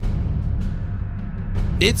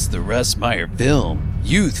It's the Russ Meyer film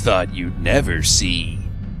you thought you'd never see.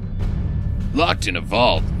 Locked in a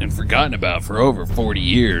vault and forgotten about for over 40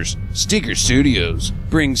 years, Stinker Studios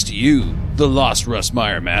brings to you the lost Russ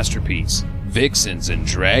Meyer masterpiece, Vixens and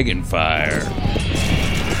Dragonfire.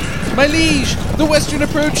 My liege, the western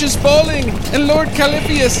approach is falling, and Lord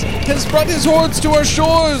Caliphus has brought his hordes to our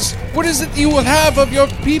shores. What is it you will have of your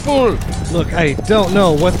people? Look, I don't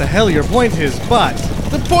know what the hell your point is, but...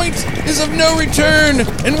 The point is of no return,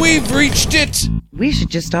 and we've reached it. We should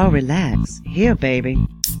just all relax. Here, baby.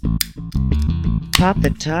 Pop the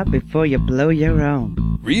top before you blow your own.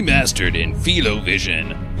 Remastered in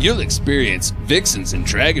Philovision, you'll experience Vixens and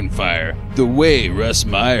Dragonfire the way Russ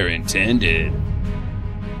Meyer intended.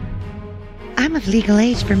 I'm of legal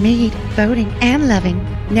age for mead, voting, and loving.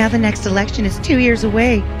 Now the next election is 2 years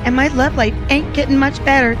away, and my love life ain't getting much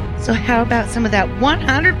better. So how about some of that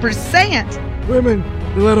 100%? Women,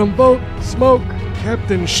 you let them vote, smoke,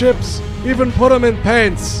 captain ships, even put them in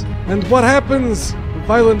pants. And what happens?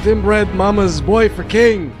 Violent inbred mama's boy for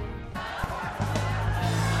king.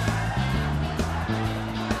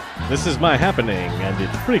 This is my happening, and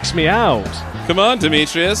it freaks me out. Come on,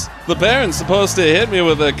 Demetrius. The Baron's supposed to hit me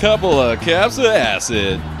with a couple of caps of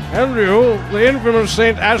acid. And you, the infamous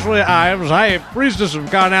St. Ashley Ives, high priestess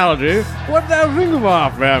of carnality, what thou think of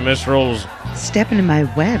our fair minstrels? Step into my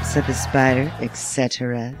web, said the spider,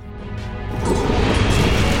 etc.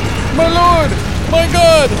 My lord! My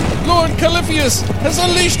god! Lord Caliphus has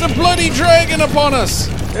unleashed a bloody dragon upon us!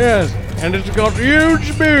 Yes, and it's got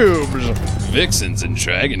huge boobs. Vixens and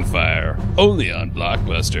Dragonfire, only on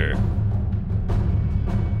Blockbuster.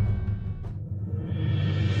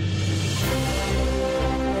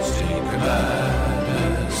 Stinker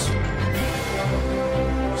Madness.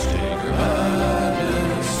 Stinker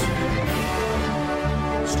Madness.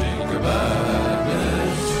 Stinker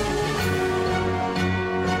Madness.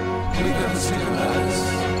 We got the Stinker Madness.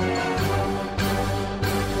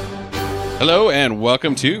 Hello and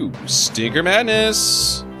welcome to Stinker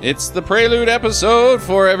Madness. It's the prelude episode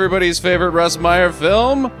for everybody's favorite Russ Meyer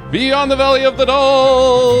film, Beyond the Valley of the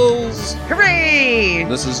Dolls. Hooray!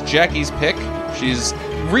 This is Jackie's pick. She's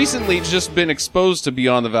recently just been exposed to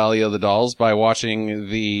Beyond the Valley of the Dolls by watching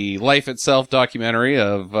the Life Itself documentary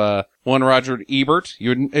of one Roger Ebert.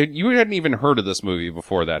 You hadn't even heard of this movie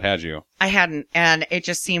before that, had you? I hadn't, and it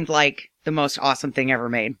just seemed like the most awesome thing ever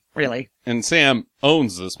made, really. And Sam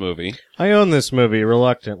owns this movie. I own this movie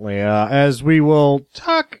reluctantly, as we will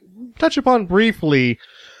touch upon briefly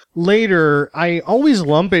later. I always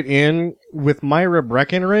lump it in with Myra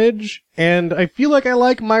Breckinridge, and I feel like I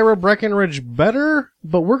like Myra Breckinridge better,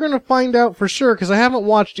 but we're going to find out for sure, because I haven't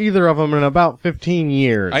watched either of them in about 15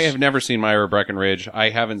 years. I have never seen Myra Breckinridge.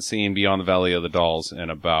 I haven't seen Beyond the Valley of the Dolls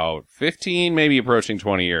in about 15, maybe approaching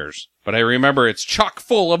 20 years. But I remember it's chock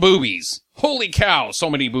full of boobies. Holy cow, so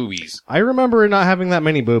many boobies. I remember it not having that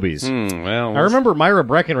many boobies. Well, I remember Myra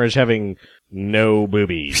Breckinridge having no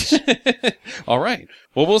boobies. All right.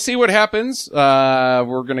 Well, we'll see what happens.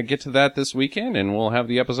 We're going to get to that this weekend, and we'll have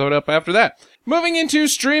the episode up after that. Moving into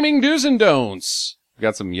streaming do's and don'ts. We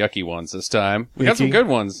got some yucky ones this time. We got some good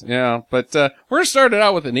ones, yeah. But we're going to start it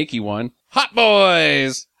out with an icky one. Hot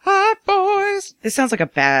Boys! Hot Boys! This sounds like a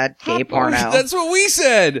bad gay Hot porno. Boys, that's what we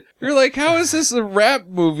said! You're like, how is this a rap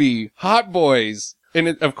movie? Hot Boys. And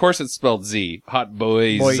of course it's spelled Z. Hot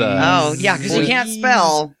Boys. Boys. Oh, yeah, because you can't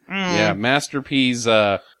spell. Yeah, Master P's,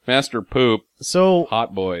 Master Poop. So,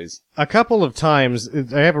 Hot Boys. a couple of times,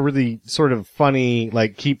 I have a really sort of funny,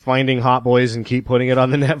 like, keep finding Hot Boys and keep putting it on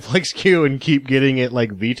the Netflix queue and keep getting it,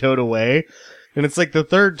 like, vetoed away. And it's like the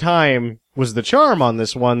third time was the charm on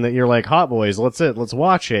this one that you're like, Hot Boys, let's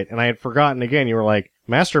watch it. And I had forgotten again, you were like,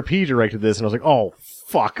 Master P directed this, and I was like, oh,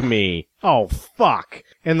 fuck me. Oh, fuck.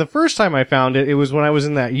 And the first time I found it, it was when I was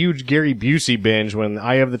in that huge Gary Busey binge when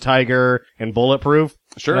Eye of the Tiger and Bulletproof.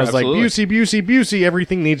 Sure, and I was absolutely. like, Busey,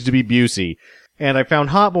 everything needs to be Busey. And I found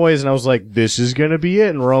Hot Boys, and I was like, this is gonna be it.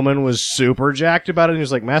 And Roman was super jacked about it, and he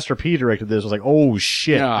was like, Master P directed this. I was like, oh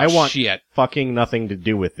shit, Oh, I want shit. fucking nothing to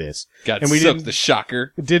do with this. Got and we soaked the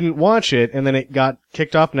shocker. didn't watch it, and then it got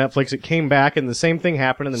kicked off Netflix. It came back, and the same thing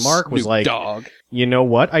happened, and then Mark was Snoop like, Dogg. you know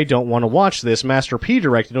what? I don't want to watch this. Master P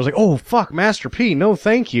directed. I was like, oh, fuck, Master P. No,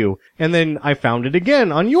 thank you. And then I found it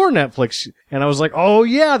again on your Netflix. And I was like, oh,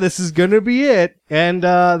 yeah, this is going to be it. And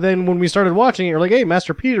then when we started watching it, you're like, hey,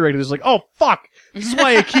 Master P directed. It's like, oh, fuck. This is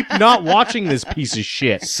why I keep not watching this piece of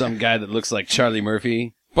shit. Some guy that looks like Charlie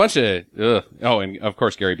Murphy. Bunch of, ugh. Oh, and of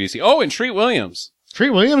course Gary Busey. Oh, and Treat Williams.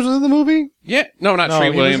 Treat Williams was in the movie? Yeah, no, not No, Treat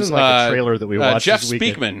he was Williams. in, like, a trailer that we watched Jeff this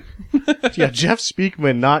weekend. Speakman. Yeah, Jeff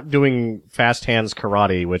Speakman not doing fast hands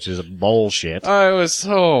karate, which is bullshit. It was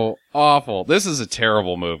so awful. This is a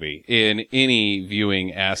terrible movie in any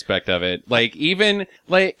viewing aspect of it. Like, even,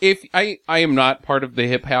 like, if I am not part of the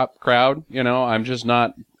hip hop crowd, you know, I'm just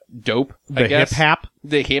not dope, I The guess. hip hop?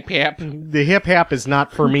 The hip hop. The hip hop is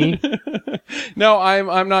not for me. No,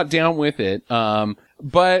 I'm not down with it.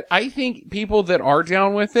 But I think people that are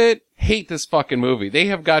down with it hate this fucking movie. They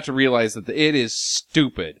have got to realize that it is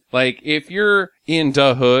stupid. Like, if you're in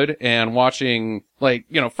Da Hood and watching, like,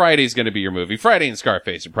 you know, Friday's gonna be your movie. Friday and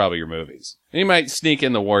Scarface are probably your movies. And you might sneak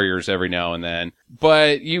in The Warriors every now and then.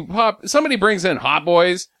 But somebody brings in Hot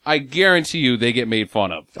Boys, I guarantee you they get made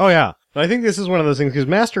fun of. Oh, yeah. I think this is one of those things, because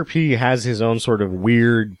Master P has his own sort of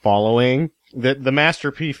weird following. That the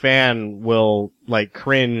Master P fan will, like,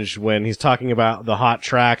 cringe when he's talking about the hot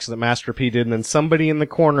tracks that Master P did, and then somebody in the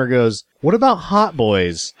corner goes, what about Hot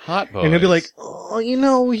Boys? Hot Boys. And he'll be like, oh, you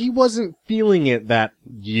know, he wasn't feeling it that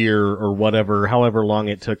year or whatever, however long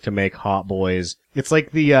it took to make Hot Boys. It's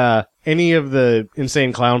like the, any of the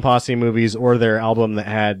Insane Clown Posse movies or their album that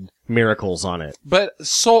had Miracles on it. But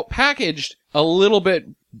so packaged a little bit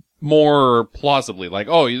more plausibly, like,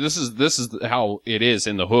 oh, this is how it is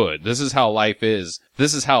in the hood. This is how life is.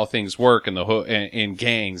 This is how things work in the hood, in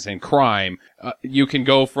gangs and crime. You can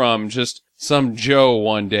go from just some Joe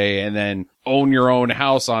one day and then own your own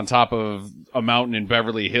house on top of a mountain in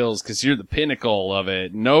Beverly Hills because you're the pinnacle of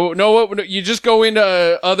it. No, you just go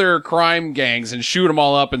into other crime gangs and shoot them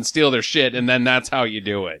all up and steal their shit, and then that's how you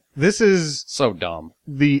do it. This is So dumb.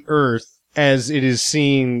 the Earth as it is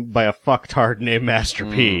seen by a fucktard named Master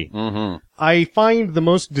P. Mm-hmm. I find the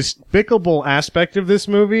most despicable aspect of this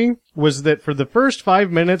movie was that for the first 5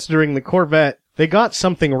 minutes during the Corvette, they got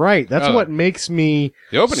something right. That's Oh. what makes me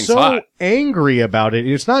The opening's so hot. angry about it.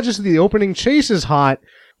 It's not just the opening chase is hot,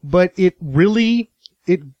 but it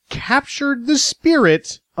captured the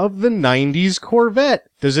spirit of the 90s Corvette.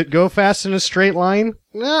 Does it go fast in a straight line?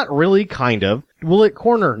 Not really, kind of. Will it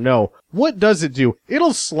corner? No. What does it do?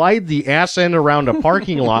 It'll slide the ass end around a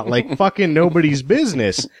parking lot like fucking nobody's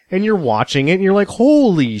business. And you're watching it and you're like,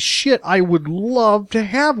 holy shit, I would love to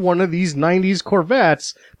have one of these 90s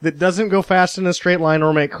Corvettes that doesn't go fast in a straight line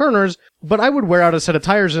or make corners, but I would wear out a set of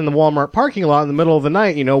tires in the Walmart parking lot in the middle of the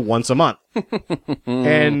night, you know, once a month.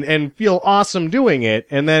 and feel awesome doing it.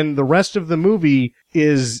 And then the rest of the movie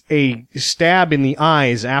is a stab in the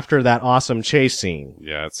eyes after that awesome chase scene.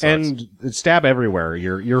 Yeah, it sucks. And stab everywhere.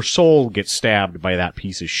 Your soul gets stabbed by that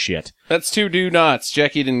piece of shit. That's two do nots.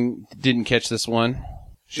 Jackie didn't catch this one.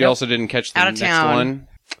 She also didn't catch the Out of next town. one.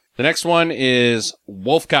 The next one is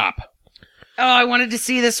Wolf Cop. Oh, I wanted to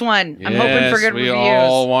see this one. I'm hoping for good we reviews.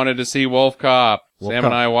 all wanted to see Wolf Cop. Wolf Sam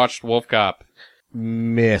Cop. and I watched Wolf Cop.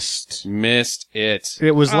 Missed. Missed it.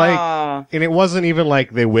 It was like, Aw. and it wasn't even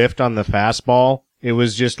like they whiffed on the fastball. It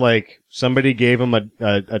was just like somebody gave them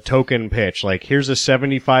a token pitch. Like, here's a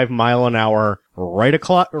 75 mile an hour right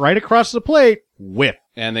across the plate. Whiff.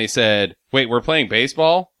 And they said, wait, we're playing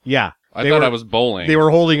baseball? Yeah. I thought I was bowling. They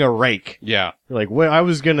were holding a rake. Yeah. You're like, well, I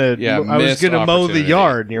was gonna Missed mow the opportunity.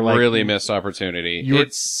 yard. And you're like, really missed opportunity. You were-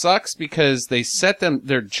 It sucks because they set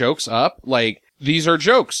their jokes up like these are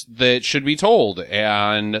jokes that should be told,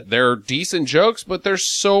 and they're decent jokes, but they're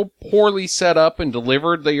so poorly set up and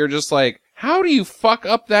delivered that you're just like, how do you fuck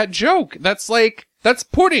up that joke? That's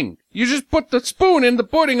pudding. You just put the spoon in the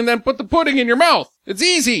pudding and then put the pudding in your mouth. It's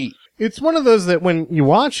easy. It's one of those that when you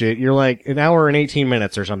watch it, you're like an hour and 18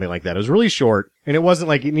 minutes or something like that. It was really short, and it wasn't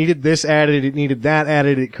like it needed this added, it needed that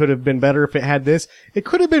added. It could have been better if it had this. It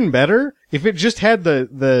could have been better if it just had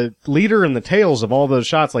the leader and the tails of all those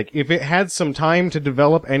shots. Like, if it had some time to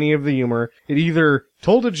develop any of the humor, it either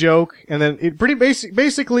told a joke, and then it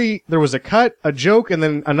basically there was a cut, a joke, and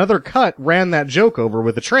then another cut ran that joke over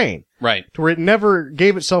with a train. Right. To where it never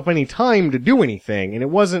gave itself any time to do anything. And it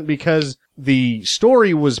wasn't because the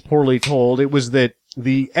story was poorly told. It was that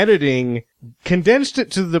the editing condensed it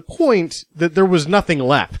to the point that there was nothing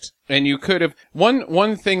left. And you could have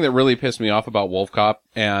one thing that really pissed me off about Wolf Cop,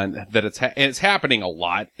 and that it's happening a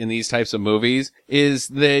lot in these types of movies, is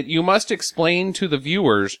that you must explain to the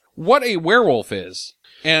viewers what a werewolf is,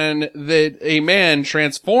 and that a man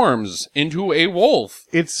transforms into a wolf.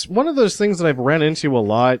 It's one of those things that I've run into a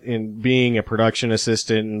lot in being a production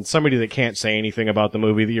assistant and somebody that can't say anything about the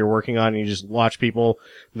movie that you're working on, and you just watch people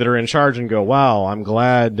that are in charge and go, wow, I'm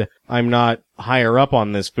glad I'm not higher up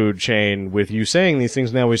on this food chain with you saying these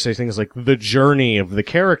things, and they always say things like the journey of the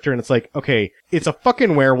character, and it's like, okay, it's a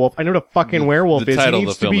fucking werewolf. I know what a fucking werewolf The is. title He of the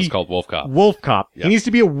needs to film be is called Wolf Cop. Wolf Cop. Yep. He needs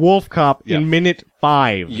to be a wolf cop Yep. in minute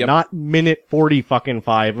 5, Yep. not minute 40 fucking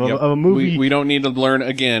 5 of, Yep. of a movie. We don't need to learn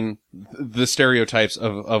again the stereotypes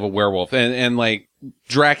of a werewolf, and like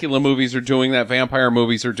Dracula movies are doing that. Vampire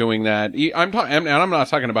movies are doing that. I'm not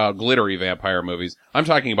talking about glittery vampire movies. I'm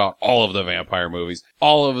talking about all of the vampire movies,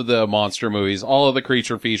 all of the monster movies, all of the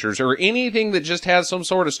creature features, or anything that just has some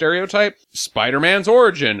sort of stereotype. Spider-Man's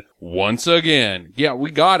origin, once again. Yeah,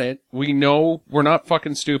 we got it. We know we're not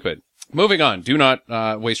fucking stupid. Moving on. Do not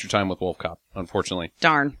waste your time with Wolf Cop, unfortunately.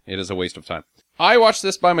 Darn. It is a waste of time. I watched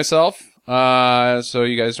this by myself, so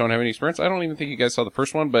you guys don't have any experience. I don't even think you guys saw the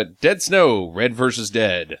first one, but Dead Snow, Red vs.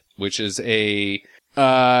 Dead, which is a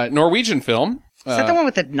Norwegian film. Is that the one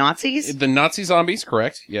with the Nazis? The Nazi zombies,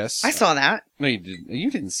 correct? Yes. I saw that. No, you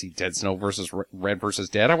didn't see Dead Snow versus Red versus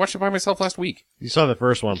Dead. I watched it by myself last week. You saw the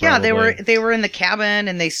first one, Yeah, probably. they were in the cabin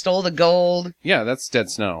and they stole the gold. Yeah, that's Dead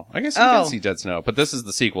Snow. I guess you Oh. did see Dead Snow, but this is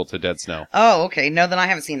the sequel to Dead Snow. Oh, okay. No, then I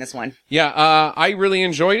haven't seen this one. Yeah, I really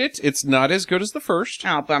enjoyed it. It's not as good as the first.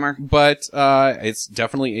 Oh, bummer. But it's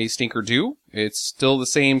definitely a stinker do. It's still the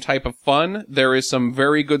same type of fun. There is some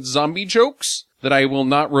very good zombie jokes that I will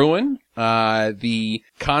not ruin. The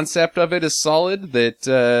concept of it is solid,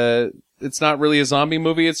 that it's not really a zombie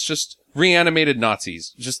movie, it's just reanimated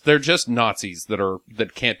Nazis. They're just Nazis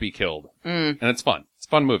that can't be killed. And it's fun. It's a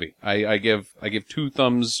fun movie. I give 2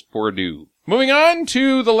 thumbs for a do. Moving on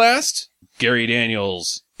to the last, Gary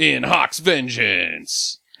Daniels in Hawk's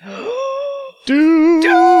Vengeance. Dude!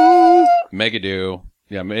 Megadoo.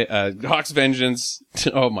 Yeah, Hawk's Vengeance.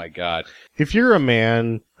 Oh my god. If you're a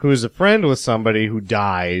man who is a friend with somebody who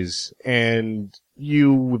dies, and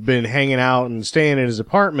you've been hanging out and staying in his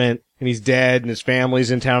apartment, and he's dead, and his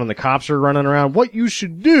family's in town, and the cops are running around, what you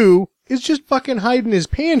should do is just fucking hide in his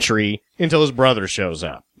pantry until his brother shows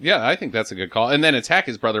up. Yeah, I think that's a good call. And then attack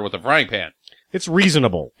his brother with a frying pan. It's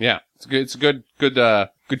reasonable. Yeah, it's good. It's a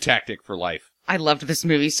good tactic for life. I loved this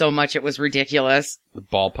movie so much it was ridiculous. The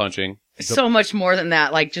ball punching, So much more than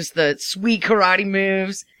that, like just the sweet karate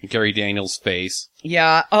moves. Gary Daniels' face.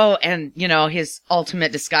 Yeah. Oh, and his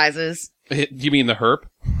ultimate disguises. You mean the herp?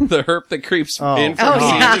 The herp that creeps Oh. in from Oh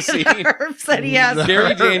scene yeah, to scene. herbs that he has.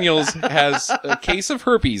 Gary Daniels has a case of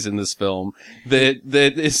herpes in this film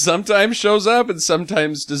that sometimes shows up and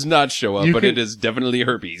sometimes does not show up, You but can- it is definitely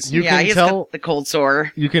herpes. You yeah, can he's tell got the cold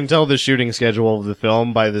sore. you can tell the shooting schedule of the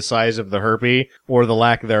film by the size of the herpy or the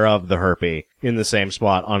lack thereof the herpy in the same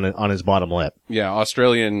spot on his bottom lip. Yeah,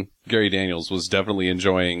 Australian Gary Daniels was definitely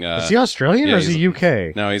enjoying. Is he Australian yeah, or is he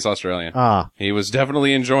UK? No, he's Australian. Ah, He was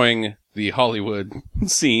definitely enjoying the Hollywood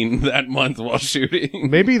scene that month while shooting.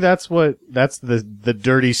 maybe that's the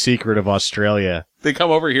dirty secret of Australia. They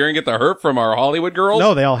come over here and get the herp from our Hollywood girls?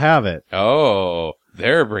 No, they all have it. Oh,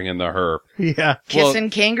 they're bringing the herp. Yeah. Kissing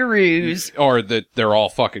kangaroos. Or that they're all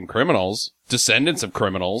fucking criminals. Descendants of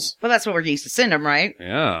criminals. Well, that's what we're used to send them, right?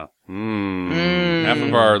 Yeah. Half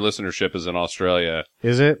of our listenership is in Australia.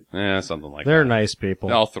 Is it? Something like They're that. nice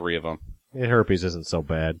people. All 3 of them. Herpes isn't so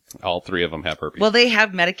bad. All 3 of them have herpes. Well, they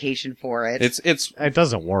have medication for it. it's It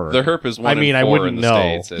doesn't work. the herp is 1 I mean, in I 4 wouldn't in the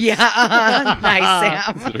know. States. It's yeah, nice,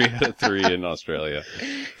 Sam. 3 out of 3 in Australia.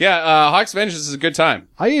 Yeah, Hawk's Vengeance is a good time.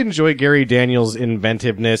 I enjoy Gary Daniels'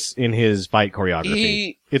 inventiveness in his fight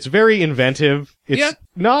choreography. It's very inventive. It's Yeah.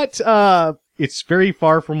 not, it's very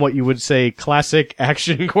far from what you would say classic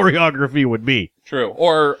action choreography would be. True.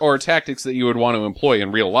 Or tactics that you would want to employ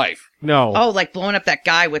in real life. No. Oh, like blowing up that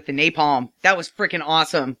guy with the napalm. That was freaking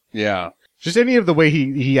awesome. Yeah. Just any of the way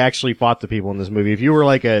he actually fought the people in this movie. If you were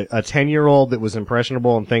like a 10-year-old that was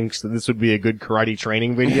impressionable and thinks that this would be a good karate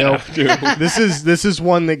training video, this is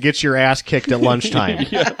one that gets your ass kicked at lunchtime.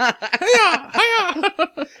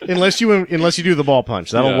 Unless you do the ball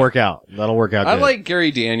punch. That'll Yeah. work out. That'll work out I good. like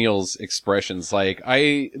Gary Daniels' expressions. Like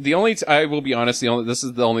I will be honest, this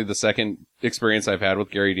is the second experience I've had with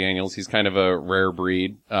Gary Daniels. He's kind of a rare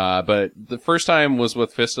breed. But the first time was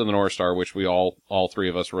with Fist of the North Star, which we all 3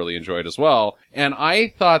 of us really enjoyed as well. And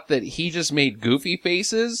I thought that he just made goofy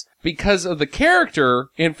faces because of the character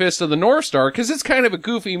in Fist of the North Star, because it's kind of a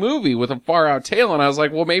goofy movie with a far out tale. And I was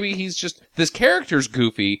like, well, maybe this character's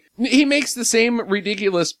goofy. He makes the same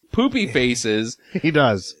ridiculous poopy faces He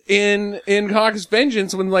does. in Hawk's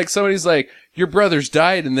Vengeance when like somebody's like, your brother's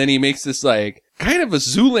died, and then he makes this like kind of a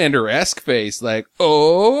Zoolander-esque face, like,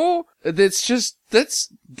 oh, that's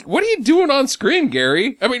what are you doing on screen,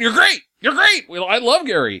 Gary? I mean, you're great. Well, I love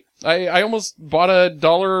Gary. I almost bought a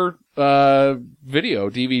 $1 video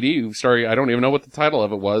DVD. Sorry, I don't even know what the title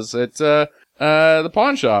of it was. It's The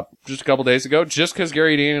pawn shop just a couple days ago, just because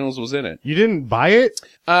Gary Daniels was in it. You didn't buy it?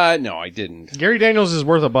 No, I didn't. Gary Daniels is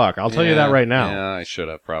worth $1. I'll tell you that right now. Yeah, I should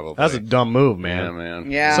have probably. That's a dumb move, man. Yeah,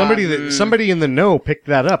 man. Yeah. Somebody in the know picked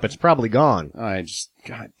that up. It's probably gone.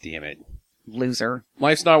 God damn it. Loser.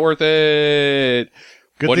 Life's not worth it.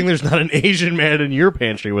 Good What thing do you- there's not an Asian man in your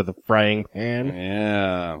pantry with a frying pan.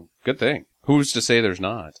 Yeah, good thing. Who's to say there's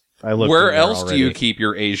not? I looked Where in there else do you already. keep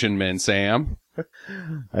your Asian men, Sam?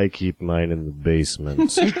 I keep mine in the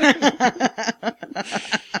basement.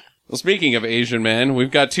 Well, speaking of Asian men,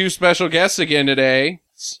 we've got 2 special guests again today.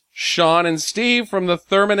 It's Sean and Steve from the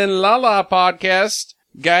Thurman and Lala podcast.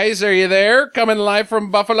 Guys, are you there? Coming live from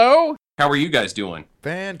Buffalo? How are you guys doing?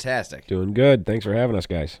 Fantastic. Doing good. Thanks for having us,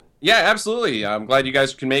 guys. Yeah, absolutely. I'm glad you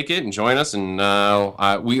guys can make it and join us, and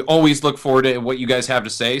we always look forward to what you guys have to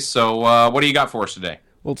say. So, what do you got for us today?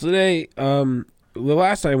 Well, today, the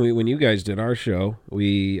last time when you guys did our show,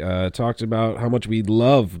 we talked about how much we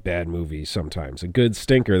love bad movies sometimes. A good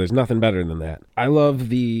stinker, there's nothing better than that. I love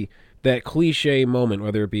that cliche moment,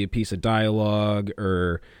 whether it be a piece of dialogue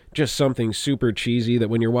or just something super cheesy, that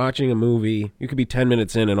when you're watching a movie, you could be 10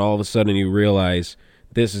 minutes in and all of a sudden you realize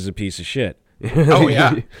this is a piece of shit. Oh,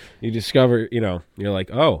 yeah. You discover, you're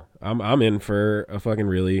like, oh, I'm in for a fucking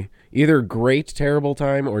really either great terrible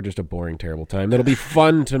time or just a boring terrible time that'll be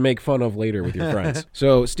fun to make fun of later with your friends.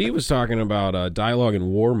 So Steve was talking about dialogue in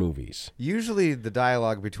war movies. Usually the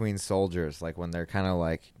dialogue between soldiers, like when they're kind of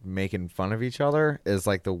like making fun of each other, is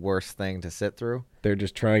like the worst thing to sit through. They're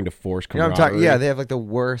just trying to force You know camaraderie. what I'm talking? Yeah, they have like the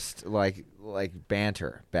worst like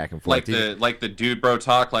banter back and forth. Like the dude bro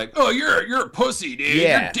talk, like, oh, you're a pussy, dude.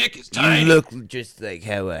 Yeah. Your dick is tiny. You look just like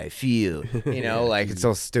how I feel. Like it's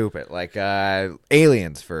so stupid. Like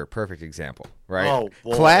Aliens, for a perfect example, right? Oh,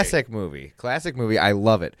 boy. Classic movie. I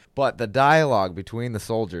love it. But the dialogue between the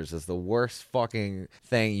soldiers is the worst fucking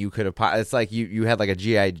thing you could have. It's like you had like a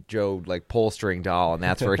G.I. Joe like pull string doll, and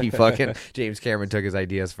that's where he fucking James Cameron took his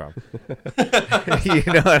ideas from. You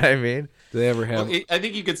know what I mean? Do they ever have? Well, I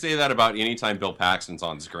think you could say that about any time Bill Paxton's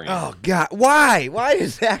on screen. Oh God, why? Why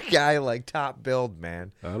is that guy like top billed,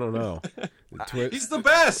 man? I don't know. He's the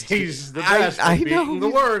best. He's the I- best. I for being know. the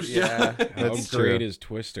worst. Yeah, How that's great true. is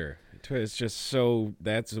Twister? It's just so.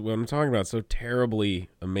 That's what I'm talking about. So terribly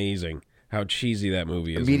amazing. How cheesy that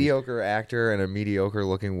movie A is. mediocre actor and a mediocre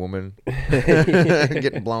looking woman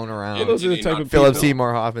getting blown around. Those are the type of Philip people-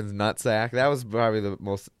 Seymour Hoffman's nutsack. That was probably the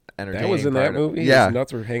most entertaining. That was in part that of- movie. Yeah. His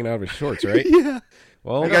nuts were hanging out of his shorts, right? Yeah.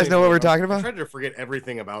 Well, You guys know what we're talking I about? tried to forget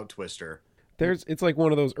everything about Twister. it's like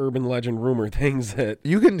one of those urban legend rumor things that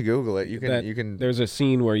You can Google it. You that can. there's a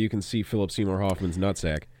scene where you can see Philip Seymour Hoffman's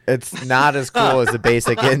nutsack. It's not as cool as the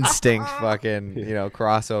Basic Instinct fucking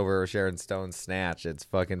crossover with Sharon Stone's Snatch. It's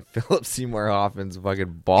fucking Philip Seymour Hoffman's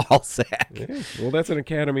fucking ball sack. Yeah. Well, that's an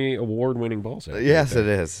Academy Award-winning ball sack. Yes, it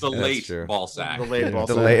is. The That's late true. ball sack. The late ball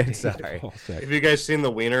The sack. late. Sorry. Ball sack. Have you guys seen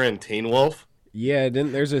the Wiener in Teen Wolf? Yeah,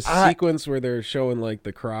 there's a sequence where they're showing like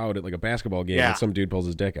the crowd at like a basketball game, Yeah. and some dude pulls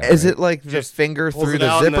his dick out. Is right? it like the Just finger Pulls through it the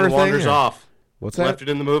out and zipper then wanders thing? or- off. What's that? Left it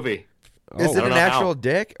in the movie. Is Oh, it I an don't know actual how.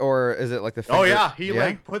 dick or is it like the finger? Oh yeah, he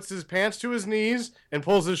like puts his pants to his knees and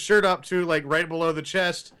pulls his shirt up to like right below the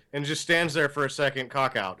chest and just stands there for a second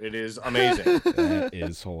cock out. It is amazing. That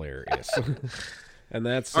is hilarious. And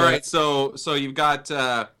that's All right, so you've got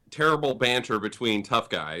terrible banter between tough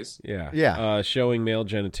guys. Yeah. showing male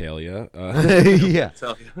genitalia. yeah.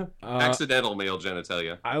 Tell you. Accidental male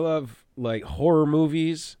genitalia. I love like horror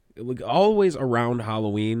movies. Like, always around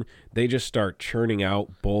Halloween, they just start churning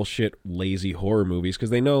out bullshit, lazy horror movies because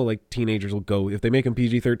they know like teenagers will go, if they make them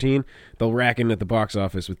PG-13, they'll rack in at the box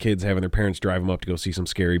office with kids having their parents drive them up to go see some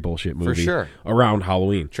scary bullshit movie sure. around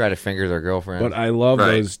Halloween. Try to finger their girlfriend. But I love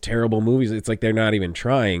Right. those terrible movies. It's like they're not even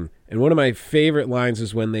trying. And one of my favorite lines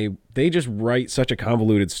is when they just write such a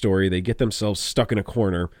convoluted story. They get themselves stuck in a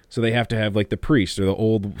corner, so they have to have like the priest or the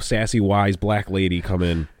old sassy wise black lady come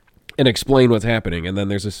in and explain what's happening. And then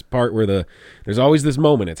there's this part where there's always this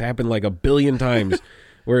moment. It's happened like 1 billion times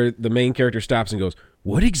where the main character stops and goes,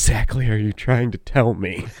 "What exactly are you trying to tell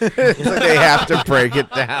me?" It's like they have to break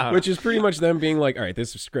it down. Which is pretty much them being like, all right,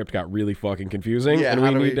 this script got really fucking confusing, Yeah, and how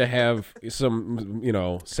we do need we- to have some,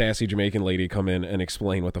 sassy Jamaican lady come in and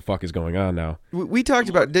explain what the fuck is going on now. We talked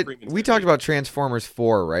about we talked about Transformers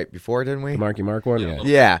 4 right before, didn't we? The Marky Mark one? Yeah.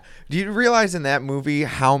 Yeah. Do you realize in that movie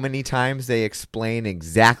how many times they explain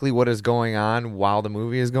exactly what is going on while the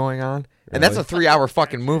movie is going on? And that's a 3-hour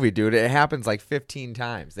fucking movie, dude. It happens like 15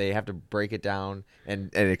 times. They have to break it down and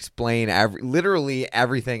explain literally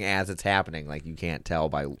everything as it's happening. Like, you can't tell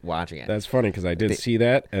by watching it. That's funny because I did see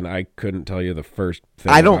that, and I couldn't tell you the first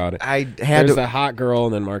thing about it. There's the hot girl,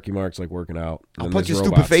 and then Marky Mark's like working out. I'll put your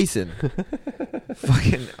stupid face in.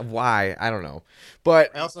 Fucking why? I don't know.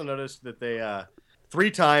 But I also noticed that they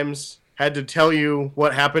 3 times had to tell you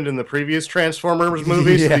what happened in the previous Transformers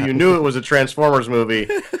movie so that you knew it was a Transformers movie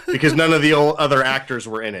because none of the other actors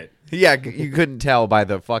were in it. Yeah, you couldn't tell by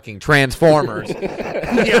the fucking Transformers.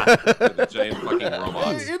 The giant fucking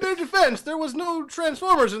robots. In their defense, there was no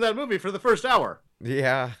Transformers in that movie for the first hour.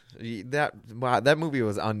 Yeah, that movie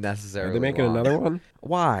was unnecessary. Are they making another one?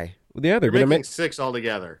 Why? Yeah, they're They're going to making make 6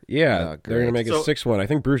 altogether. Yeah, Oh, they're going to great. make a 6th one. I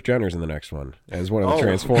think Bruce Jenner's in the next one as one of the Oh.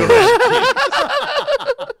 Transformers.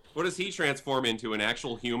 What does he transform into? An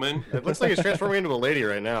actual human? It looks like he's transforming into a lady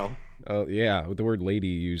right now. Oh yeah, with the word "lady"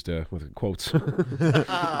 used with quotes.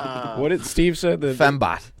 What did Steve said that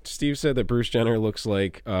Fembot. Steve said that Bruce Jenner looks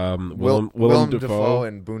like Willem Willem Dafoe Dafoe.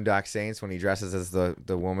 in Boondock Saints when he dresses as the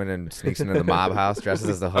woman and sneaks into the mob house, dresses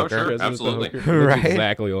as the Oh, hooker. sure. Dresses as the Absolutely. hooker. He looks Right?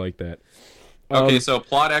 exactly like that. Okay, so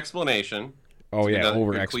plot explanation. Oh yeah, Another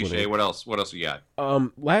over good cliche. explanation. What else? What else we got?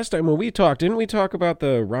 Last time when we talked, didn't we talk about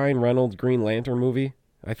the Ryan Reynolds Green Lantern movie?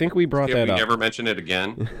 I think we brought Can that we up. never mention it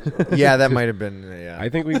again? Yeah, that might have been. Yeah. I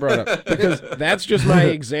think we brought it up because that's just my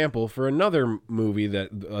example for another movie that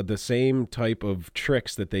the same type of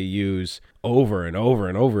tricks that they use over and over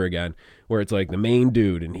and over again, where it's like the main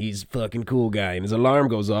dude and he's fucking cool guy and his alarm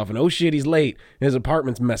goes off and oh shit he's late and his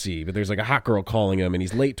apartment's messy, but there's like a hot girl calling him and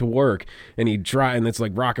he's late to work and and it's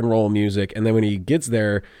like rock and roll music, and then when he gets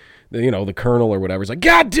there, the colonel or whatever is like,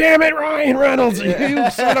 God damn it, Ryan Reynolds, you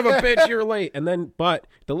son of a bitch, you're late. And then, but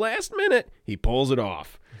the last minute, he pulls it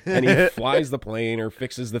off. And he flies the plane or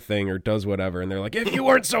fixes the thing or does whatever. And they're like, if you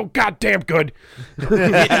weren't so goddamn good, you'd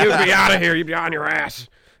be out of here. You'd be on your ass.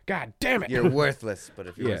 God damn it. You're worthless, but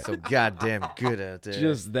if you're Yeah. so goddamn good at it.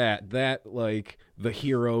 Just that like the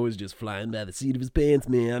hero is just flying by the seat of his pants,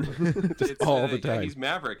 man. just It's, all the yeah, time. he's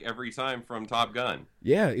Maverick every time from Top Gun.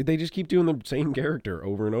 Yeah, they just keep doing the same character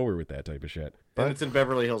over and over with that type of shit. And it's in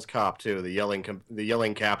Beverly Hills Cop too. The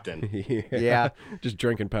yelling captain. Yeah. Just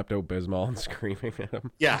drinking Pepto-Bismol and screaming at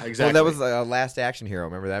him. Yeah, Well, exactly. that was Last Action Hero.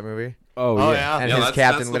 Remember that movie? Oh, Oh, yeah. yeah. And Yeah, his that's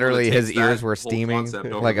captain, the one literally, that his takes ears that were whole steaming concept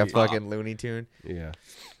over like a the top. fucking Looney Tune. Yeah.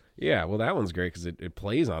 Yeah, well, that one's great because it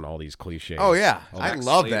plays on all these cliches. Oh, yeah. Oh, I Jack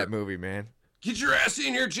love Slater. that movie, man. Get your ass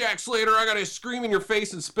in here, Jack Slater. I gotta scream in your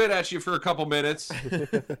face and spit at you for a couple minutes. Do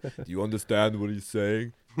you understand what he's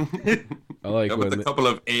saying? I like With when... a couple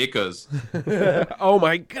of acres. Oh,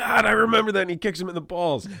 my God, I remember that, and he kicks him in the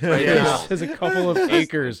balls. Yeah. There's a couple of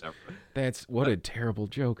acres. That's... What a terrible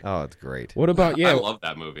joke. Oh, it's great. What about... Yeah, I love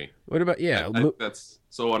that movie. what about... Yeah, I think that's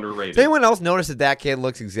so underrated. Did anyone else notice that kid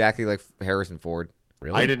looks exactly like Harrison Ford?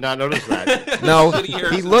 really? I did not notice that. No, Shitty he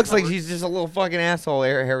Harrison looks like Ford. he's just a little fucking asshole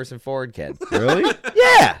Harrison Ford kid. Really?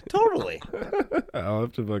 Yeah, totally. I'll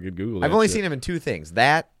have to fucking Google I've that only shit. seen him in 2 things.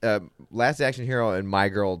 That, Last Action Hero, and My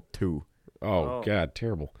Girl 2. Oh, God,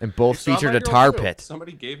 terrible. And both saw featured My a Girl tar 2? pit.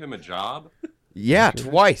 Somebody gave him a job. Yeah,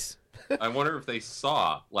 twice. I wonder if they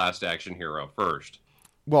saw Last Action Hero first.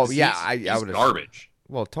 Well, yeah, He's I would have. garbage.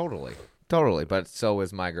 Well, totally. But so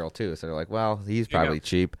is My Girl too. So they're like, well, he's probably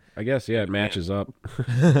cheap. I guess, yeah, it matches up.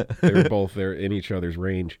 They're both there in each other's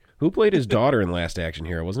range. Who played his daughter in Last Action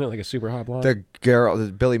Hero? Wasn't it like a super hot blonde? The girl,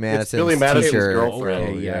 Billy Madison's Billy Madison's teacher. girlfriend.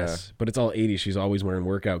 Okay, yes. But it's all 80s. She's always wearing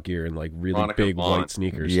workout gear and like really Veronica big Vaughn. white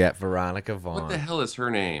sneakers. Yeah, Veronica Vaughn. What the hell is her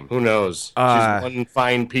name? Who knows? Uh, She's one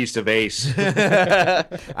fine piece of ace.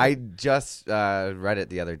 I just read it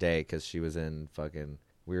the other day because she was in fucking.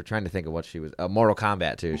 We were trying to think of what she was. Mortal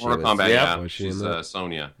Kombat too. Mortal she was, Kombat, Yeah. yeah. Was she in She's that?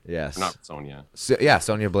 Sonya. Yes. Not Sonya. Yeah,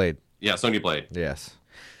 Sonya Blade. Yeah, Sonya Blade. Yes.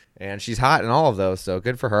 And she's hot in all of those, so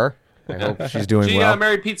good for her. I hope she's doing She well.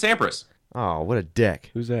 married Pete Sampras. Oh, what a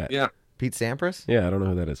dick. Who's that? Yeah, Pete Sampras? Yeah, I don't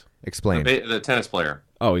know who that is. Explain. the tennis player.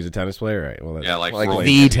 Oh, he's a tennis player? Right. Well, that's... Yeah, like Like Roy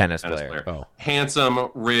the Kennedy, tennis player. Oh. Handsome,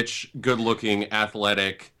 rich, good-looking,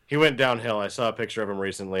 athletic. He went downhill. I saw a picture of him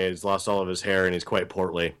recently. He's lost all of his hair and he's quite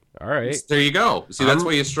portly. All right. There you go. See, that's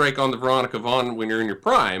why you strike on the Veronica Vaughn when you're in your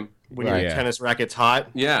prime. When Right. your Yeah. tennis racket's hot.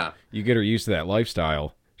 Yeah, You get her used to that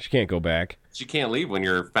lifestyle. She can't go back. she can't leave when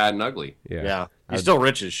you're fat and ugly. Yeah. He's still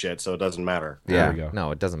rich as shit, so it doesn't matter. Yeah. we go.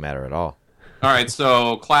 No, it doesn't matter at all. All right,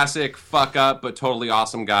 so classic fuck up, but totally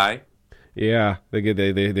awesome guy. Yeah,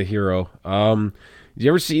 the hero. Do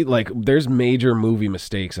you ever see, like, there's major movie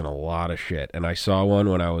mistakes in a lot of shit, and I saw one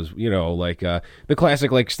when I was, the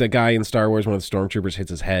classic, like, the guy in Star Wars, one of the stormtroopers hits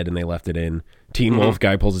his head and they left it in. Teen Wolf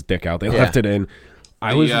guy pulls his dick out, they left it in.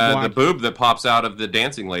 I was the boob that pops out of the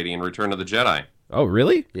dancing lady in Return of the Jedi. Oh,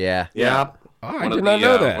 really? Yeah. Yeah. Oh, I did not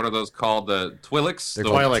know that. What are those called? The Twi'leks? They're The,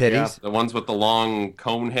 called Twi'lek, titties. the ones with the long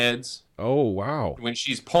cone heads. Oh, wow. When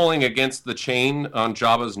she's pulling against the chain on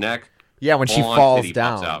Jabba's neck. Yeah, when she full-on falls titty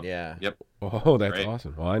pops down. out. Yeah. Yep. Oh, that's Great.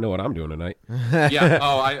 awesome. Well, I know what I'm doing tonight. Yeah.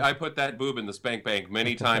 Oh, I put that boob in the spank bank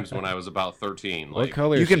many times when I was about 13. What Like,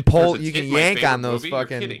 color You is can she? pull, There's a you can tit- my yank favorite on those movie? You're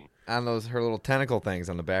fucking, kidding. on those her little tentacle things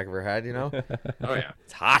on the back of her head. You know, oh yeah.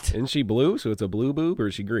 it's hot. Isn't she blue? So it's a blue boob, or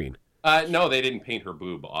is she green? No, they didn't paint her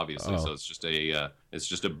boob, obviously. Oh. So it's just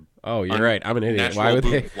a. Oh, you're right. I'm an idiot. natural Why would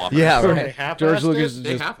boob they flopper. Yeah, They right. half-assed George it? Lucas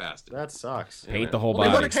They just half-assed it. That sucks. paint the whole Well, they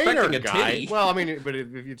body? weren't expecting a guy. titty. Well, I mean, but if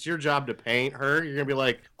it's your job to paint her, you're gonna be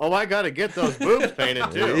like, oh, I gotta get those boobs painted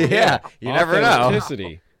too. Yeah, you never know.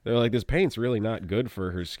 Authenticity. They're like, this paint's really not good for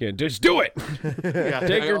her skin. Just do it. Yeah.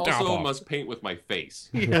 Take I your top also off. must paint with my face.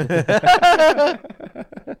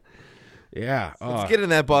 Yeah. Let's get in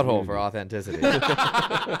that butthole for authenticity.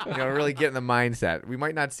 Really get in the mindset. We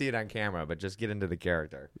might not see it on camera, but just get into the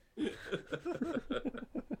character.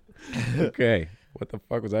 Okay. What the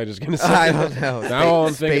fuck was I just gonna say? I don't know. Now all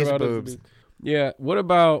I'm thinking Space about boobs. is yeah. What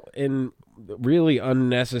about in really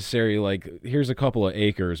unnecessary? Like, here's a couple of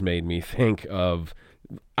acres made me think of.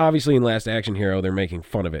 Obviously, in Last Action Hero, they're making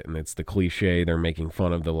fun of it, and it's the cliche. They're making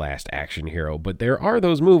fun of the Last Action Hero, but there are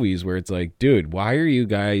those movies where it's like, dude, why are you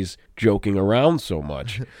guys joking around so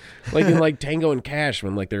much? Like in like Tango and Cash,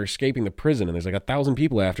 when like they're escaping the prison, and there's like 1,000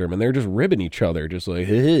 people after them, and they're just ribbing each other, just like,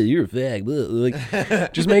 hey, you're a fag,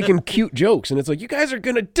 like just making cute jokes, and it's like, you guys are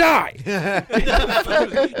gonna die.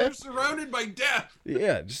 You're surrounded by death.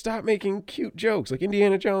 Yeah, just stop making cute jokes like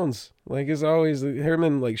Indiana Jones. Like, as always,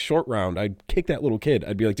 Herman, like Short Round, I'd kick that little kid.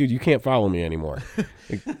 I'd be like, dude, you can't follow me anymore.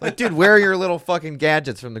 Like, dude, where are your little fucking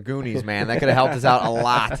gadgets from the Goonies, man? That could have helped us out a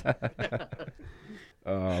lot.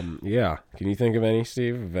 Yeah. Can you think of any,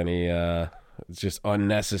 Steve? Of any it's just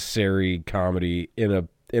unnecessary comedy in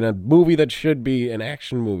a movie that should be an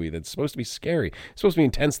action movie that's supposed to be scary. It's supposed to be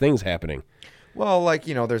intense things happening. Well, like,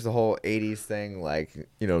 there's the whole 80s thing, like,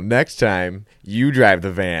 next time you drive the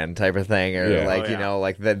van type of thing. Or, Yeah. like,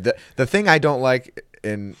 like the thing I don't like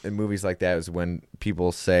in movies like that is when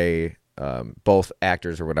people say, both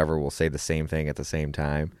actors or whatever will say the same thing at the same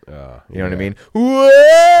time. You know what I mean?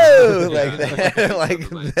 Whoa! Like that. Like,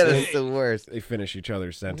 that is the worst. They finish each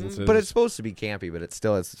other's sentences. But it's supposed to be campy, but it's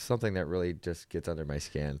something that really just gets under my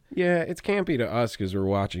skin. Yeah, it's campy to us because we're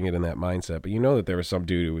watching it in that mindset. But you know that there was some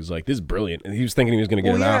dude who was like, this is brilliant. And he was thinking he was going to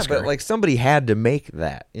get an Oscar. But like somebody had to make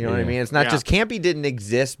that. You know what I Yeah. mean? It's not just campy didn't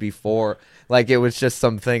exist before. Like it was just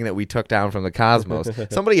something that we took down from the cosmos.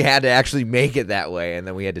 Somebody had to actually make it that way, and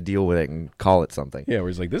then we had to deal with it and call it something. Yeah, where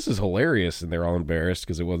he's like, this is hilarious. And they're all embarrassed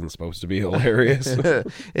because it wasn't supposed to be hilarious.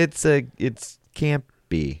 It's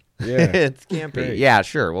campy. Yeah. It's campy. Great. Yeah,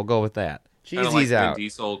 sure. We'll go with that. Kind of like Cheesy's Vin out.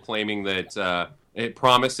 Diesel claiming that,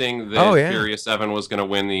 promising that Oh, yeah. Furious 7 was going to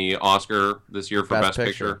win the Oscar this year for Best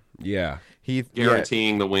Picture, Yeah. He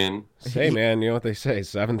guaranteeing the win. Hey, man, you know what they say?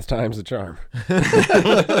 Seventh time's the charm.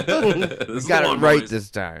 This got one, it right boys. this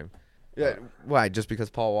time. Yeah. Why? Just because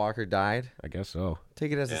Paul Walker died? I guess so.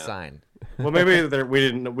 Take it as a Yeah. sign. Well, maybe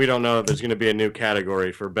we don't know that there's going to be a new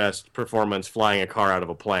category for best performance flying a car out of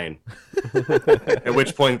a plane. At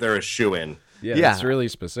which point they're a shoe-in. Yeah, Yeah. that's really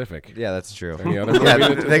specific. Yeah, that's true. Any other Yeah,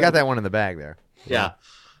 movie that- they got that one in the bag there. Yeah.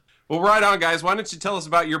 Well, right on, guys. Why don't you tell us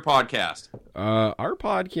about your podcast? Our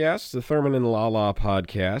podcast, the Thurman and Lala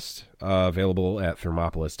podcast, available at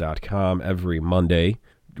thermopolis.com every Monday.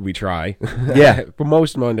 We try. Yeah. For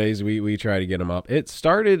most Mondays, we try to get them up. It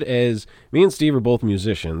started as me and Steve are both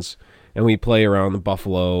musicians, and we play around the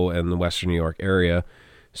Buffalo and the Western New York area.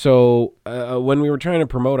 So when we were trying to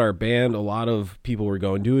promote our band, a lot of people were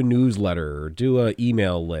going, do a newsletter or do a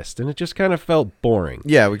email list, and it just kind of felt boring.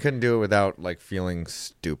 Yeah, we couldn't do it without like feeling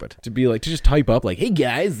stupid. To be like, to just type up like, hey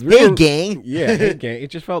guys. Hey, gang. Yeah, hey gang. It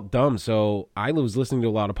just felt dumb. So I was listening to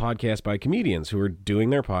a lot of podcasts by comedians who were doing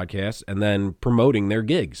their podcasts and then promoting their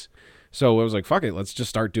gigs. So I was like, fuck it, let's just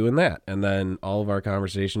start doing that. And then all of our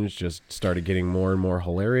conversations just started getting more and more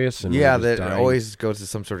hilarious. And Yeah, we just that died. always goes to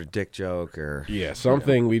some sort of dick joke or... Yeah,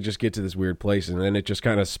 something. We just get to this weird place, and then it just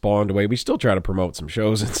kind of spawned away. We still try to promote some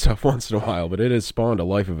shows and stuff once in a while, but it has spawned a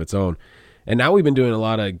life of its own. And now we've been doing a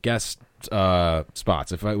lot of guest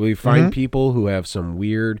spots. If we find people who have some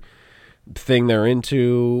weird thing they're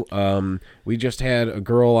into, we just had a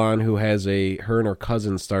girl on who has her and her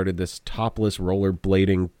cousin started this topless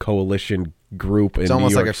rollerblading coalition group in It's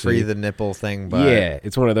almost New York like a free City. the nipple thing, but... Yeah,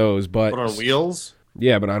 it's one of those, but Put on wheels?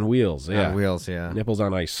 yeah, but on wheels. Yeah, On wheels, yeah. nipples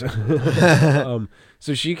on ice.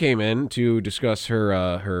 So she came in to discuss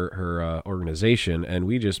her organization, and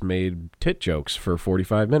we just made tit jokes for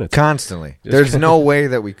 45 minutes. Constantly. There's no way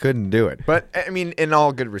that we couldn't do it. But, I mean, in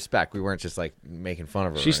all good respect, we weren't just, like, making fun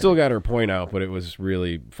of her. She still got her point out, but it was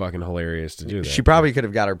really fucking hilarious to do that. She probably could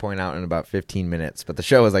have got her point out in about 15 minutes, but the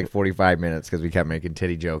show was like 45 minutes because we kept making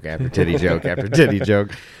titty joke after titty joke after titty joke.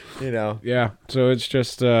 You know. Yeah, so it's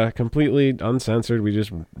just completely uncensored. We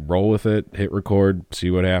just roll with it, hit record, see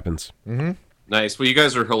what happens. Mm-hmm. Nice. Well, you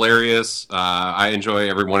guys are hilarious. I enjoy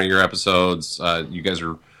every one of your episodes. You guys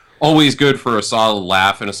are always good for a solid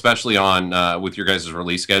laugh, and especially on with your guys'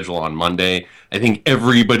 release schedule on Monday. I think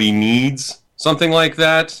everybody needs something like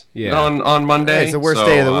that on Monday. Yeah, it's the worst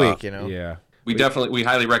day of the week, you know? Yeah. We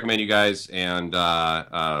highly recommend you guys, and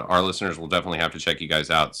our listeners will definitely have to check you guys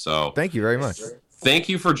out. So thank you very much. Thank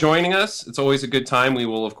you for joining us. It's always a good time. We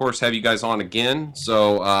will, of course, have you guys on again.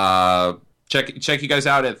 So check you guys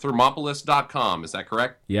out at thermopolis.com. Is that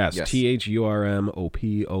correct? Yes. THURMOPOLIS.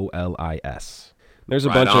 There's a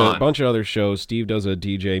Right bunch of other shows. Steve does a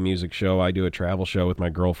DJ music show. I do a travel show with my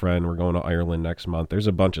girlfriend. We're going to Ireland next month. There's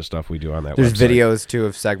a bunch of stuff we do on that There's website. videos, too,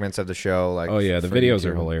 of segments of the show. Like, oh, yeah. The videos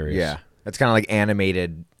are hilarious. Yeah. It's kind of like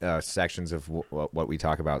animated sections of what we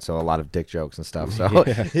talk about. So a lot of dick jokes and stuff. So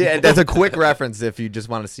yeah, that's a quick reference if you just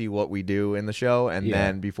want to see what we do in the show, and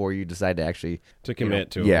then before you decide to actually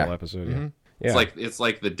commit to a whole episode. Mm-hmm. Yeah. It's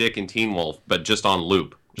like the Dick and Teen Wolf, but just on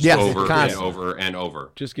loop. Just Yes, over and constantly. over and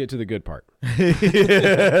over. Just get to the good part.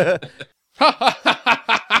 It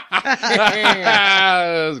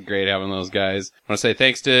was great having those guys. I want to say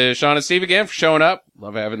thanks to Sean and Steve again for showing up.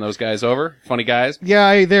 Love having those guys over. Funny guys.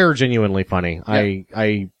 Yeah, they're genuinely funny.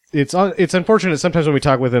 Yeah. It's unfortunate sometimes when we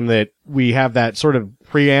talk with them that we have that sort of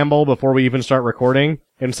preamble before we even start recording,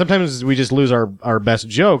 and sometimes we just lose our best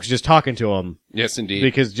jokes just talking to them. Yes, indeed.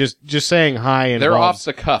 Because just saying hi involves, They're off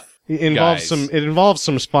the cuff. It involves guys. it involves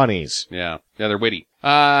some funnies. Yeah, they're witty.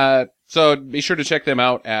 So be sure to check them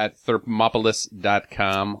out at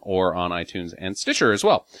thermopolis.com or on iTunes and Stitcher as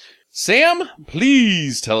well. Sam,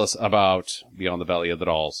 please tell us about Beyond the Valley of the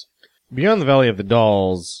Dolls. Beyond the Valley of the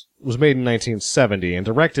Dolls was made in 1970 and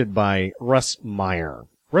directed by Russ Meyer.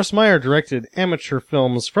 Russ Meyer directed amateur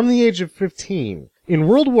films from the age of 15. In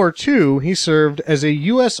World War II, he served as a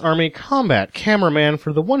U.S. Army combat cameraman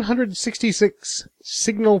for the 166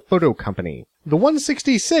 Signal Photo Company. The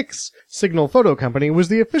 166 Signal Photo Company was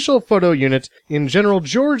the official photo unit in General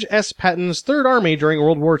George S. Patton's Third Army during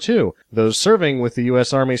World War II. Those serving with the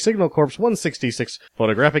U.S. Army Signal Corps 166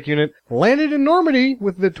 Photographic Unit landed in Normandy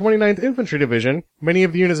with the 29th Infantry Division. Many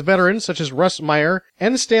of the unit's veterans, such as Russ Meyer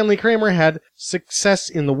and Stanley Kramer, had success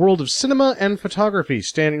in the world of cinema and photography.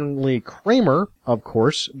 Stanley Kramer, of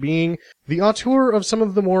course, being the auteur of some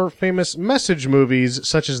of the more famous message movies,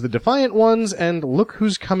 such as The Defiant Ones and Look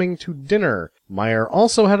Who's Coming to Dinner. Meyer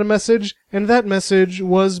also had a message, and that message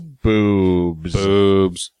was boobs.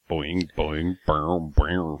 Boobs. Boing, boing, boom,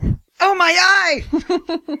 boom. Oh, my eye!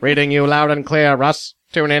 Reading you loud and clear, Russ.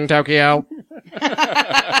 Tune in, Tokyo.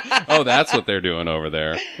 Oh, that's what they're doing over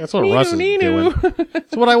there. That's what Russ is doing.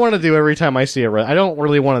 It's what I want to do every time I see it. I don't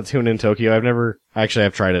really want to tune in Tokyo.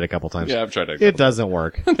 I've tried it a couple times. Yeah, I've tried to. It doesn't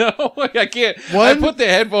work. No, I can't. What? I put the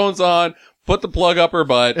headphones on, put the plug up her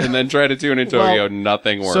butt, and then try to tune in Tokyo. Well,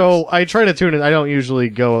 Nothing works. So I try to tune it. I don't usually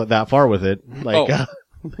go that far with it. Like,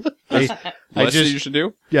 I you should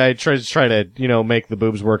do? Yeah, I try to, make the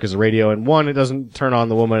boobs work as a radio. And one, it doesn't turn on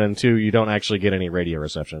the woman, and two, you don't actually get any radio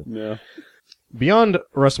reception. Yeah. Beyond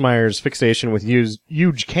Russ Meyer's fixation with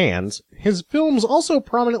huge cans, his films also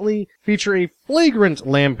prominently feature a flagrant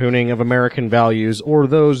lampooning of American values or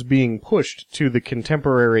those being pushed to the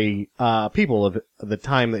contemporary people of the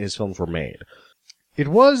time that his films were made. It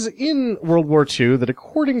was in World War II that,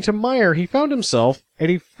 according to Meyer, he found himself at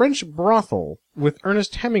a French brothel with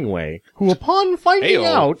Ernest Hemingway, who, upon finding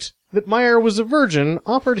out that Meyer was a virgin,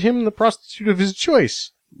 offered him the prostitute of his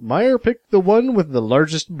choice. Meyer picked the one with the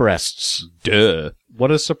largest breasts. Duh.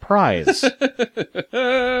 What a surprise.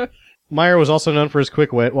 Meyer was also known for his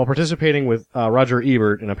quick wit. While participating with Roger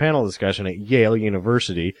Ebert in a panel discussion at Yale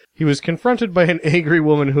University, he was confronted by an angry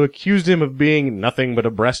woman who accused him of being nothing but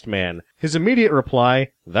a breast man. His immediate reply,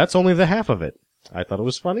 "That's only the half of it." I thought it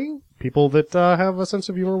was funny. People that have a sense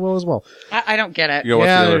of humor will as well. I don't get it. You go, what's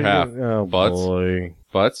the other half? Oh, Butts? boy.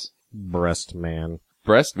 Butts? Breast man.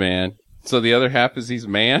 Breast man. So the other half is he's a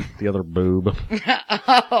man? The other boob.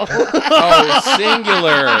 Oh,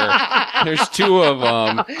 singular. There's two of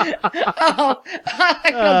them. Oh,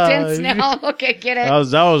 I feel dense now. Okay, get it.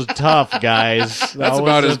 That was tough, guys. That's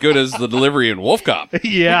about as good as the delivery in Wolf Cop.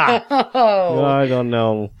 Yeah. Oh. I don't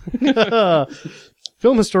know.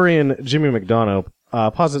 Film historian Jimmy McDonough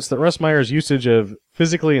posits that Russ Meyer's usage of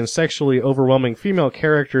physically and sexually overwhelming female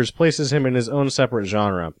characters places him in his own separate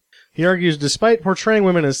genre. He argues despite portraying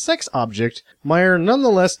women as sex objects, Meyer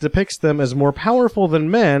nonetheless depicts them as more powerful than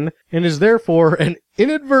men and is therefore an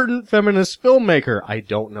inadvertent feminist filmmaker. I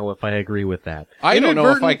don't know if I agree with that. I don't know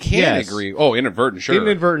if I Inadvertent, can yes. agree. Oh, inadvertent, sure.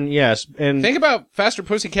 Inadvertent, yes. And Think about Faster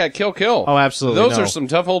Pussycat Kill Kill. oh, absolutely. Those no. are some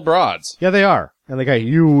tough old broads. Yeah, they are. And they got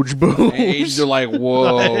huge boobs. And you're like,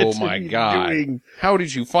 whoa, What my are you God. doing? How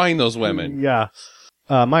did you find those women? Yeah.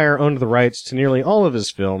 Meyer owned the rights to nearly all of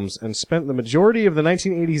his films and spent the majority of the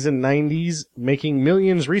 1980s and 90s making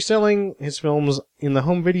millions reselling his films in the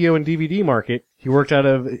home video and DVD market. He worked out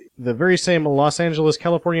of the very same Los Angeles,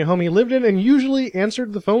 California home he lived in and usually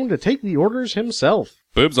answered the phone to take the orders himself.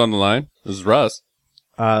 Boobs on the line. This is Russ.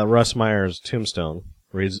 Russ Meyer's tombstone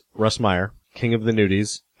reads, Russ Meyer, King of the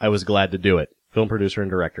Nudies. I was glad to do it. Film producer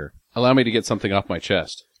and director. Allow me to get something off my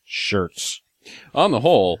chest. Shirts. On the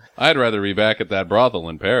whole, I'd rather be back at that brothel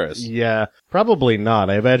in Paris. Yeah, probably not.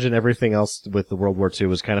 I imagine everything else with the World War II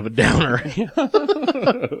was kind of a downer.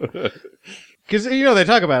 Because, they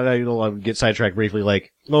talk about it, I'll get sidetracked briefly,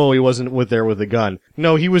 like, oh, he wasn't there with a gun.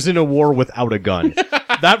 No, he was in a war without a gun.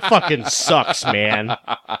 That fucking sucks, man.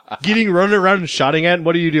 Getting run around and shouting at,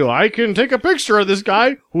 what do? I can take a picture of this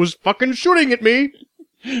guy who's fucking shooting at me.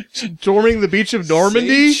 Storming the beach of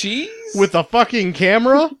Normandy Say cheese? with a fucking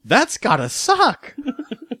camera? That's gotta suck.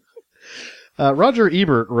 Roger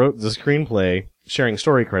Ebert wrote the screenplay, sharing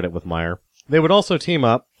story credit with Meyer. They would also team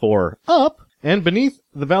up for Up and Beneath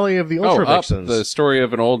the Valley of the Ultra Up, Vixens. the story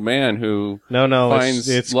of an old man who No, finds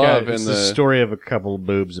it's love it's in the the... story of a couple of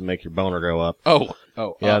boobs that make your boner go up. Oh,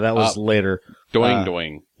 Yeah, that was later. Doing,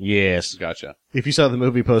 doing. Yes. Gotcha. If you saw the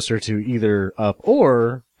movie poster to either Up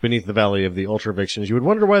or Beneath the Valley of the Ultra Vixens, you would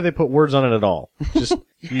wonder why they put words on it at all. Just,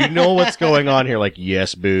 you know what's going on here, like,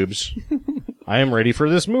 yes, boobs. I am ready for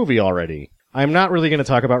this movie already. I'm not really going to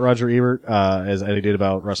talk about Roger Ebert, as I did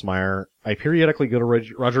about Russ Meyer. I periodically go to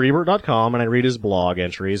RogerEbert.com and I read his blog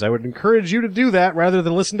entries. I would encourage you to do that rather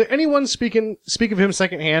than listen to anyone speak of him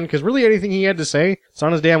secondhand, because really anything he had to say, it's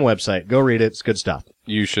on his damn website. Go read it. It's good stuff.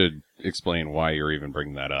 You should explain why you're even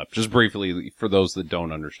bringing that up. Just briefly, for those that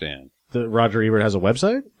don't understand. The Roger Ebert has a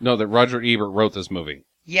website? No, that Roger Ebert wrote this movie.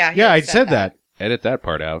 Yeah, Yeah, I said that. Edit that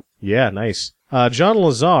part out. Yeah, nice. John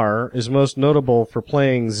Lazar is most notable for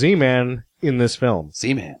playing Z-Man in this film.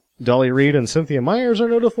 Z-Man. Dolly Reed and Cynthia Myers are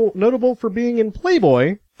notable for being in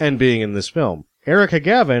Playboy and being in this film. Erica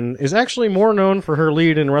Gavin is actually more known for her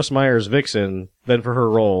lead in Russ Meyer's Vixen than for her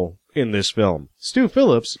role in this film. Stu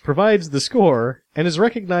Phillips provides the score and is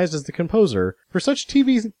recognized as the composer for such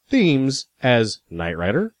TV themes as Knight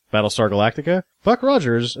Rider, Battlestar Galactica, Buck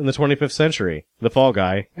Rogers in the 25th Century, The Fall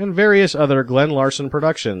Guy, and various other Glenn Larson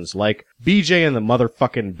productions like BJ and the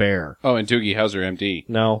Motherfucking Bear. Oh, and Doogie Howser, MD.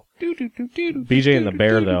 No. BJ and the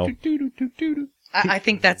Bear, though. I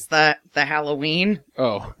think that's the Halloween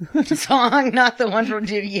Oh. song, not the one from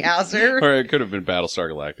Doogie Howser. Or it could have been Battlestar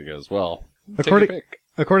Galactica as well. According- Take a pick.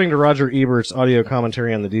 According to Roger Ebert's audio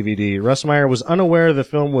commentary on the DVD, Russ Meyer was unaware the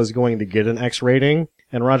film was going to get an X rating,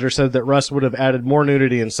 and Roger said that Russ would have added more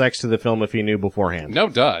nudity and sex to the film if he knew beforehand. No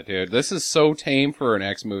duh, dude. This is so tame for an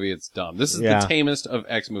X movie, it's dumb. This is Yeah. the tamest of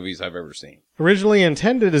X movies I've ever seen. Originally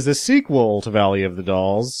intended as a sequel to Valley of the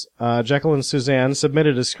Dolls, Jekyll and Suzanne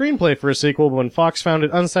submitted a screenplay for a sequel, but when Fox found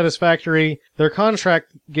it unsatisfactory, their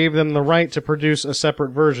contract gave them the right to produce a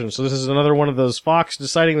separate version. So this is another one of those Fox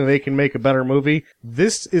deciding that they can make a better movie.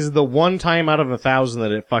 This is the one time out of 1,000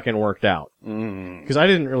 that it fucking worked out. Because I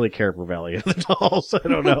didn't really care for Valley of the Dolls. I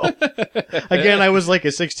don't know. Again, I was like a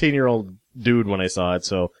 16-year-old dude when I saw it,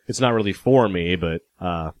 so it's not really for me, but,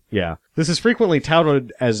 yeah. This is frequently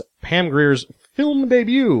touted as Pam Grier's film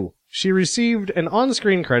debut. She received an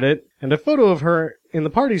on-screen credit, and a photo of her in the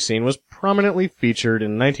party scene was prominently featured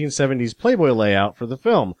in 1970s Playboy layout for the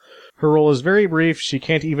film. Her role is very brief. She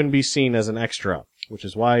can't even be seen as an extra, which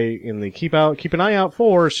is why in the keep an eye out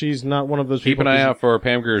for, she's not one of those Keep people. an eye out for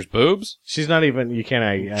Pam Grier's boobs. She's not even, you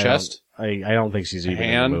can't, Chest? I don't think she's even in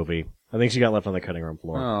Hand? the movie. I think she got left on the cutting room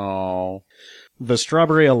floor. Oh. The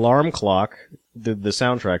Strawberry Alarm Clock did the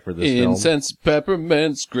soundtrack for this film. Incense,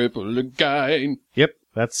 peppermints, cripple again. Yep,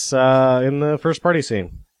 that's in the first party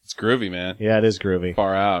scene. It's groovy, man. Yeah, it is groovy.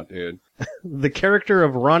 Far out, dude. The character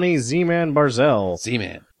of Ronnie Z-Man Barzell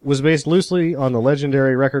Z-Man. was based loosely on the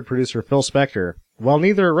legendary record producer Phil Spector. While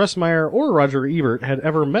neither Russ Meyer or Roger Ebert had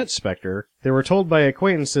ever met Spector, they were told by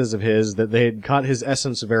acquaintances of his that they had caught his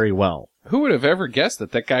essence very well. Who would have ever guessed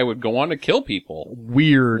that that guy would go on to kill people?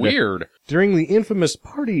 Weird. During the infamous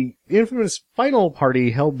final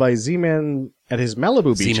party held by Z-Man at his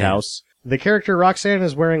Malibu Beach Z-Man. house, The character Roxanne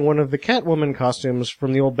is wearing one of the Catwoman costumes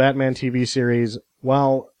from the old Batman TV series,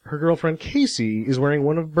 while her girlfriend Casey is wearing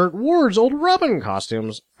one of Burt Ward's old Robin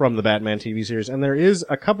costumes from the Batman TV series. And there is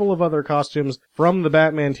a couple of other costumes from the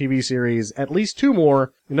Batman TV series, at least 2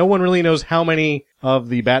 more. No one really knows how many of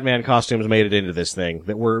the Batman costumes made it into this thing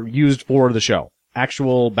that were used for the show.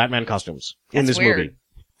 Actual Batman costumes in That's this weird. movie.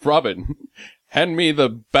 Robin, hand me the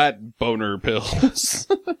bat boner pills.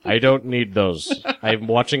 I don't need those. I'm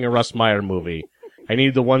watching a Russ Meyer movie. I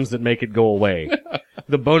need the ones that make it go away.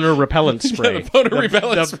 The boner repellent spray. The boner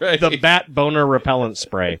repellent spray. The bat boner repellent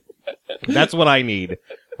spray. That's what I need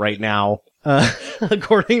right now.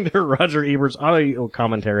 According to Roger Ebert's audio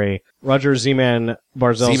commentary, Roger Z-Man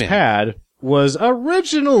Barzell's Z-Man. pad was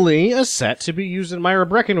originally a set to be used in Myra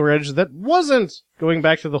Breckenridge that wasn't. Going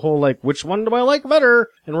back to the whole, like, which one do I like better?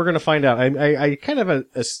 And we're going to find out. I kind of have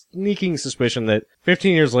a sneaking suspicion that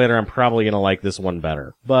 15 years later I'm probably going to like this one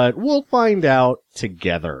better. But we'll find out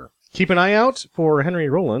together. Keep an eye out for Henry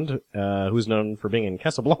Roland, who's known for being in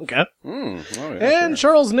Casablanca, and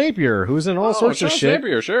Charles Napier, who's in all sorts of Charles shit,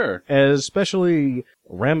 Napier, sure. especially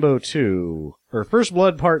Rambo 2, or First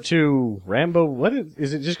Blood Part 2, Rambo, what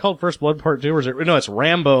is it just called First Blood Part 2, or is it, no, it's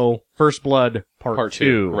Rambo First Blood Part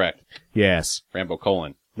 2. Correct. Yes, Rambo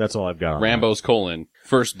colon. that's all I've got on Rambo's colon.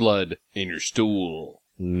 First blood in your stool.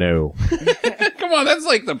 that. No. Come on, that's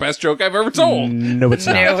like the best joke I've ever told. No, it's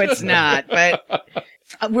not. No, it's not. But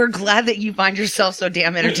we're glad that you find yourself so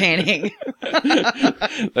damn entertaining.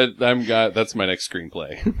 That's my next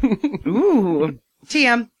screenplay. Ooh.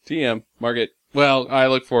 TM. TM. Margaret. Well, I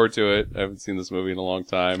look forward to it. I haven't seen this movie in a long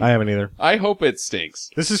time. I haven't either. I hope it stinks.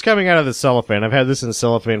 This is coming out of the cellophane. I've had this in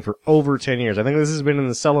cellophane for over 10 years. I think this has been in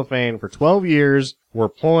the cellophane for 12 years. We're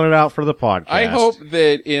pulling it out for the podcast. I hope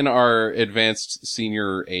that in our advanced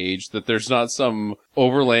senior age that there's not some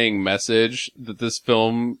overlaying message that this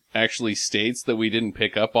film actually states that we didn't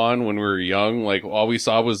pick up on when we were young. Like, all we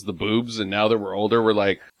saw was the boobs, and now that we're older, we're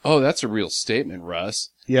like, oh, that's a real statement,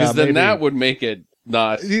 Russ. Yeah, Because then maybe. that would make it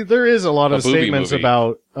not... There is a lot of booby statements movie.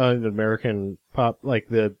 about American pop, like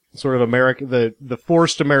the sort of American, the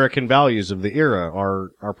forced American values of the era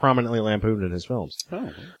are prominently lampooned in his films.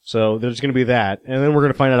 Oh. So there's going to be that, and then we're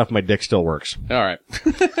going to find out if my dick still works. All right.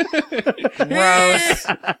 Gross.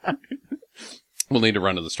 We'll need to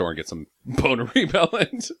run to the store and get some boner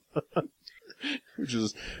repellent. Which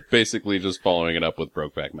is basically just following it up with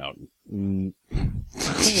Brokeback Mountain.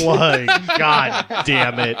 Why? God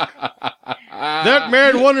damn it. That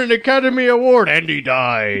man won an Academy Award, and he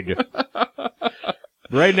died.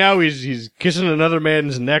 Right now, he's kissing another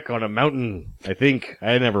man's neck on a mountain, I think.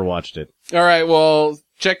 I never watched it. All right, well,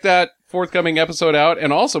 check that forthcoming episode out.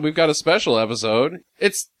 And also, we've got a special episode.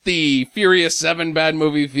 It's the Furious 7 Bad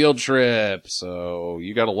Movie Field Trip. So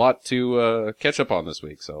you got a lot to catch up on this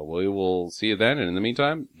week. So we will see you then. And in the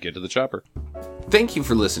meantime, get to the chopper. Thank you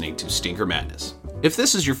for listening to Stinker Madness. If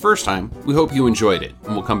this is your first time, we hope you enjoyed it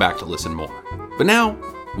and will come back to listen more. But now,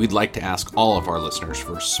 we'd like to ask all of our listeners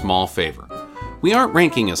for a small favor. We aren't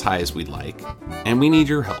ranking as high as we'd like, and we need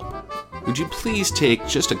your help. Would you please take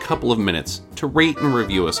just a couple of minutes to rate and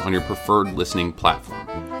review us on your preferred listening platform,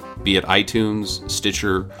 be it iTunes,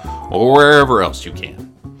 Stitcher, or wherever else you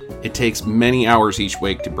can. It takes many hours each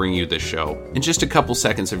week to bring you this show, and just a couple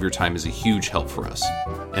seconds of your time is a huge help for us.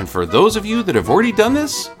 And for those of you that have already done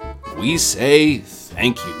this, we say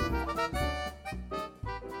thank you.